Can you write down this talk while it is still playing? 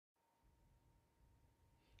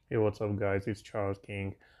Hey, what's up, guys? It's Charles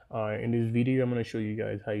King. In this video, I'm going to show you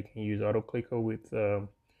guys how you can use auto clicker with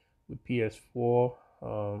PS4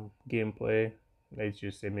 gameplay. Let's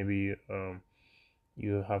just say maybe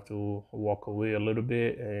you have to walk away a little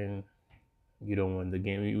bit and you don't want the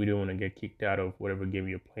game. You don't want to get kicked out of whatever game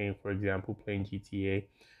you're playing. For example, playing GTA,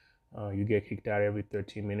 you get kicked out every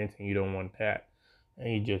 13 minutes, and you don't want that.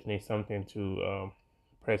 And you just need something to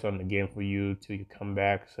press on the game for you till you come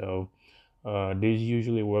back. So these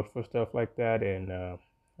usually work for stuff like that, and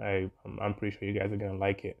I'm pretty sure you guys are gonna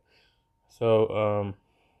like it. So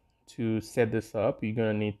to set this up, you're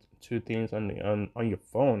gonna need two things on your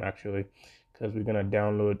phone actually, because we're gonna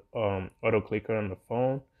download auto clicker on the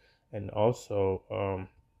phone, and also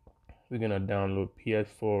we're gonna download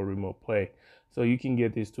PS4 Remote Play. So you can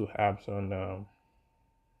get these two apps on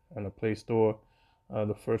the Play Store.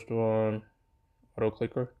 The first one, auto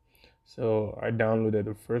clicker. So I downloaded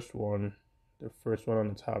the first one. The first one on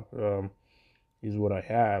the top is what I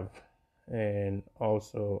have, and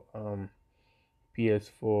also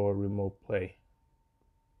PS4 Remote Play.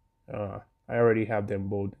 I already have them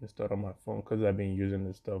both installed on my phone because I've been using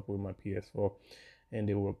this stuff with my PS4, and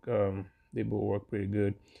they both work pretty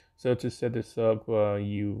good. So to set this up,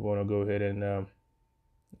 you want to go ahead and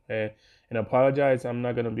apologize. I'm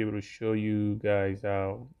not gonna be able to show you guys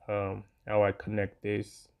how I connect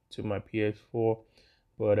this to my PS4,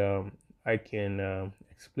 but I can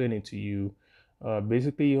explain it to you.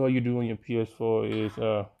 Basically, all you do on your PS4 is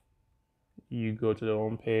you go to the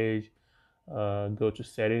home page, go to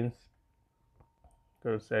settings,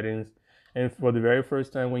 and for the very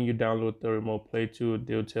first time when you download the remote play tool,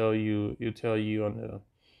 it'll tell you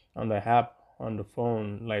on the app on the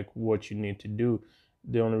phone like what you need to do.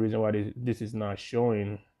 The only reason why this is not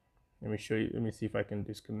showing, let me show you. Let me see if I can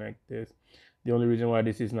disconnect this. The only reason why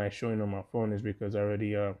this is not showing on my phone is because I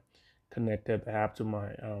already connected the app to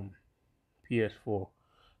my PS4.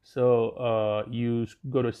 So you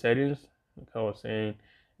go to settings, like I was saying,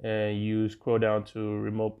 and you scroll down to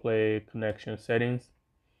remote play connection settings,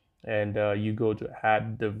 and you go to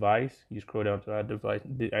add device. You scroll down to add device,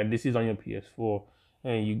 and this is on your PS4,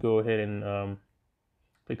 and you go ahead and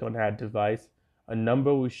click on add device. A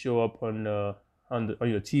number will show up on your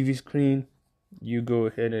TV screen. You go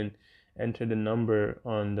ahead and enter the number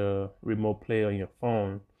on the remote play on your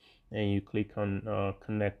phone, and you click on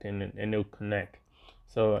connecting, and it'll connect.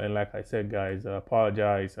 So, and like I said, guys, I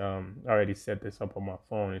apologize. I already set this up on my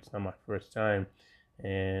phone. It's not my first time,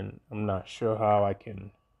 and I'm not sure how I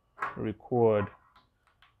can record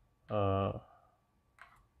uh,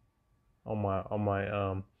 on my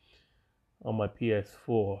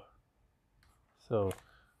PS4. So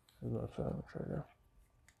I'm gonna try that.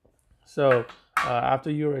 So after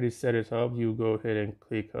you already set it up, you go ahead and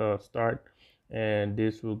click start, and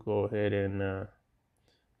this will go ahead and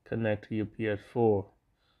connect to your PS4.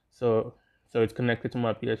 So it's connected to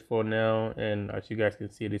my PS4 now, and as you guys can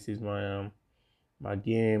see, this is my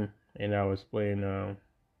game, and I was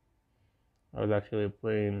actually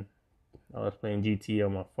playing GT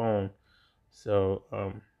on my phone. So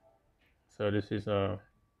so this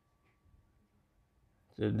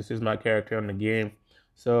is my character on the game.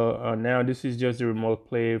 So now this is just the remote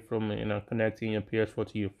play from connecting your PS4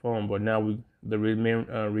 to your phone. But now the main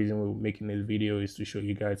reason we're making this video is to show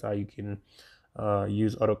you guys how you can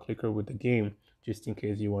use auto clicker with the game, just in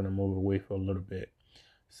case you want to move away for a little bit.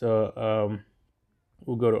 So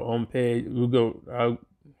we'll go to home page.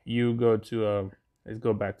 You go to let's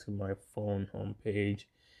go back to my phone home page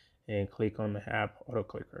and click on the app auto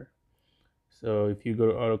clicker. So if you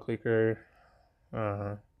go to auto clicker,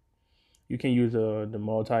 you can use the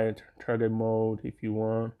multi-target mode if you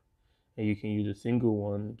want, and you can use a single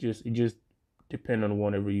one. It just depend on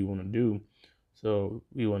whatever you want to do. So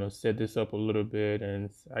we want to set this up a little bit, and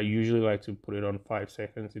I usually like to put it on 5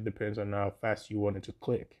 seconds. It depends on how fast you want it to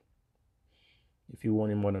click. If you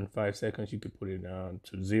want it more than 5 seconds, you could put it down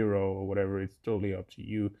to 0 or whatever. It's totally up to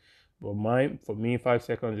you. But for me, 5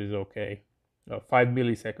 seconds is okay. 5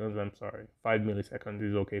 milliseconds, I'm sorry. 5 milliseconds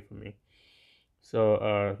is okay for me.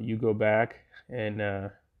 So you go back and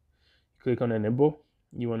click on enable.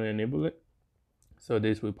 You want to enable it. So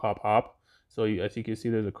this will pop up. So as you can see,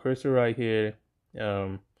 there's a cursor right here.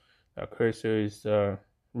 A cursor is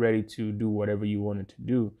ready to do whatever you want it to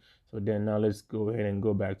do. So then now let's go ahead and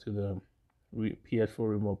go back to the PS4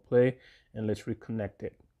 remote play, and let's reconnect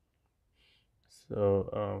it.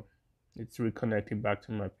 So it's reconnected back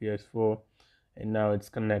to my PS4, and now it's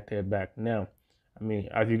connected back now. I mean,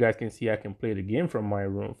 as you guys can see, I can play the game from my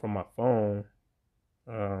room, from my phone.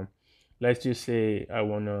 Let's just say I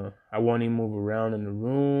want to move around in the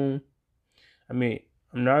room. I mean,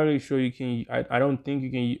 I'm not really sure you can. I don't think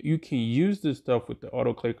you can use this stuff with the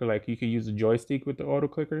auto clicker. Like you can use the joystick with the auto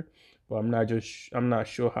clicker, but I'm not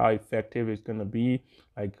sure how effective it's gonna be.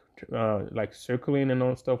 Like circling and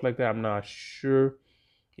all stuff like that. I'm not sure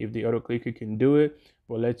if the auto clicker can do it.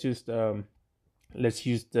 But let's use the let's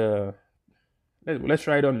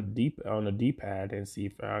try it on the D-pad and see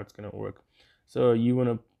if how it's gonna work. So you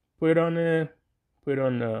wanna put it on there, put it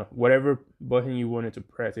on whatever button you want it to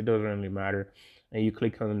press. It doesn't really matter, and you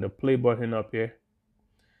click on the play button up here,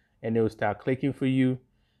 and it will start clicking for you,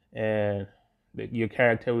 and your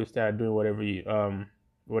character will start doing whatever your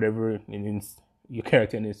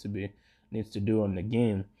character needs to do on the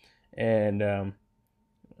game, and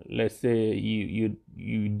let's say you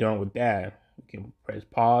done with that, you can press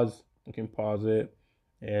pause. You can pause it,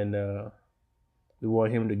 and we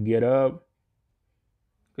want him to get up.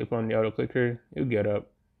 Click on the auto clicker. He'll get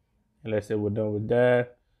up. And let's say we're done with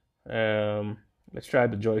that. Um, let's try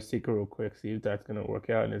the joystick real quick. See if that's gonna work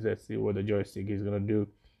out, and let's see what the joystick is gonna do.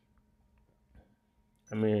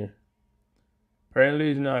 I mean, apparently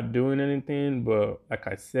it's not doing anything, but like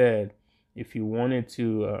I said, if you wanted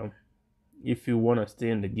to, if you want to stay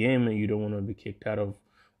in the game and you don't want to be kicked out of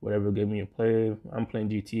whatever game you play, I'm playing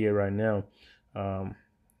GTA right now. Um,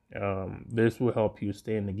 this will help you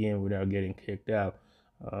stay in the game without getting kicked out.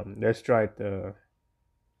 Let's try the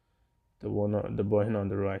button on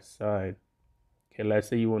the right side. Okay, let's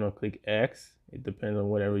say you want to click X. It depends on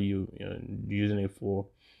whatever you're using it for.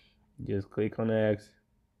 Just click on X.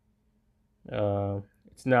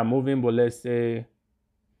 It's not moving, but let's say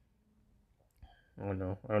I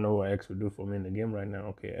don't know what X would do for me in the game right now.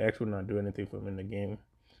 Okay, X will not do anything for me in the game.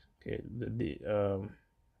 Okay,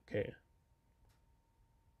 okay.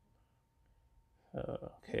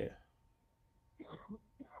 Okay.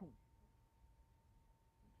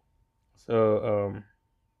 So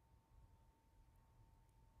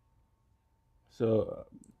so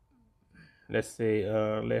let's say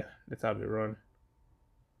let's have it run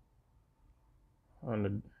on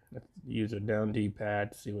the let's use a down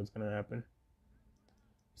D-pad to see what's gonna happen.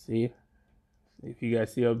 See, if you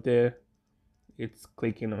guys see up there, it's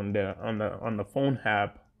clicking on the phone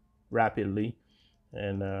app rapidly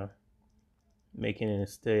and making it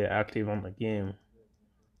stay active on the game.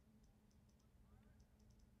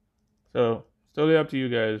 So it's totally up to you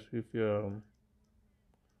guys if you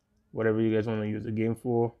whatever you guys want to use the game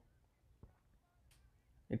for.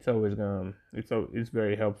 It's always gonna it's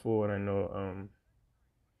very helpful, and I know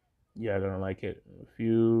yeah, gonna like it. If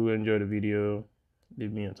you enjoy the video,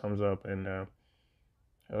 leave me a thumbs up and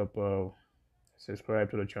help subscribe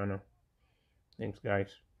to the channel. Thanks,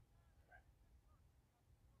 guys.